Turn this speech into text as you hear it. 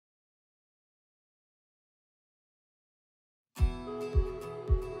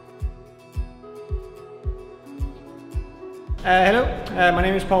Hello, my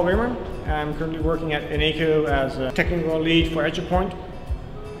name is Paul Beumer. I'm currently working at Eneco as a technical lead for AgilePoint.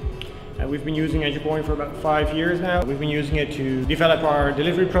 We've been using AgilePoint for about 5 years now. We've been using it to develop our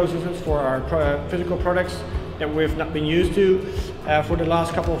delivery processes for our physical products that we've not been used to for the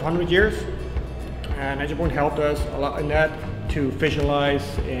last couple of 100 years. And AgilePoint helped us a lot in that to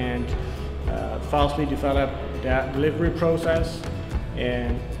visualize and fastly develop that delivery process.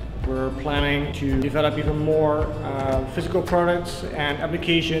 And we're planning to develop even more physical products and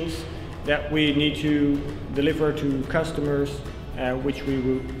applications that we need to deliver to customers, which we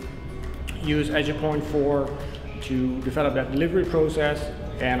will use AgilePoint for to develop that delivery process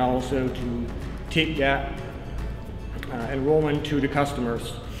and also to take that enrollment to the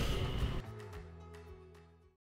customers.